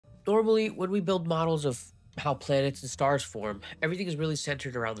Normally, when we build models of how planets and stars form, everything is really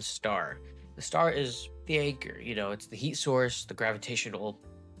centered around the star. The star is the anchor, it's the heat source, the gravitational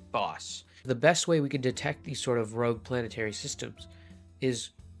boss. The best way we can detect these sort of rogue planetary systems is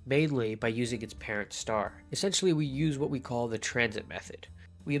mainly by using its parent star. Essentially, we use what we call the transit method.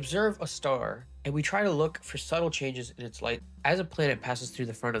 We observe a star and we try to look for subtle changes in its light as a planet passes through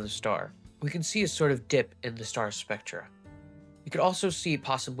the front of the star. We can see a sort of dip in the star's spectra. You could also see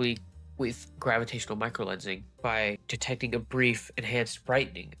possibly with gravitational microlensing by detecting a brief enhanced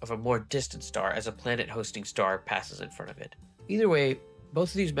brightening of a more distant star as a planet-hosting star passes in front of it. Either way, both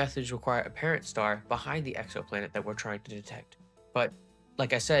of these methods require a parent star behind the exoplanet that we're trying to detect. But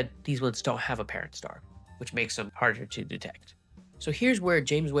like I said, these ones don't have a parent star, which makes them harder to detect. So here's where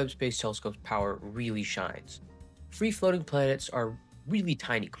James Webb Space Telescope's power really shines. Free-floating planets are really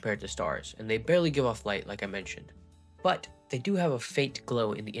tiny compared to stars, and they barely give off light like I mentioned. But they do have a faint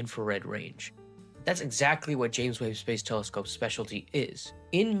glow in the infrared range. That's exactly what James Webb Space Telescope's specialty is.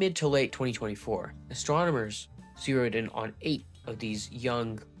 In mid to late 2024, astronomers zeroed in on 8 of these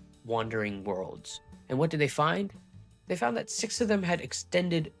young, wandering worlds. And what did they find? They found that 6 of them had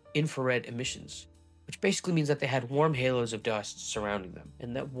extended infrared emissions, which basically means that they had warm halos of dust surrounding them.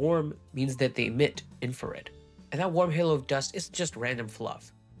 And that warm means that they emit infrared. And that warm halo of dust isn't just random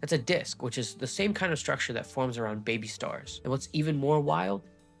fluff. That's a disk, which is the same kind of structure that forms around baby stars. And what's even more wild,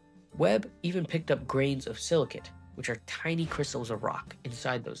 Webb even picked up grains of silicate, which are tiny crystals of rock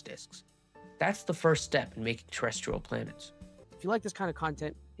inside those disks. That's the first step in making terrestrial planets. If you like this kind of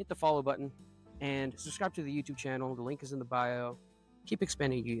content, hit the follow button and subscribe to the YouTube channel. The link is in the bio. Keep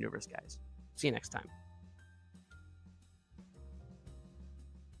expanding your universe, guys. See you next time.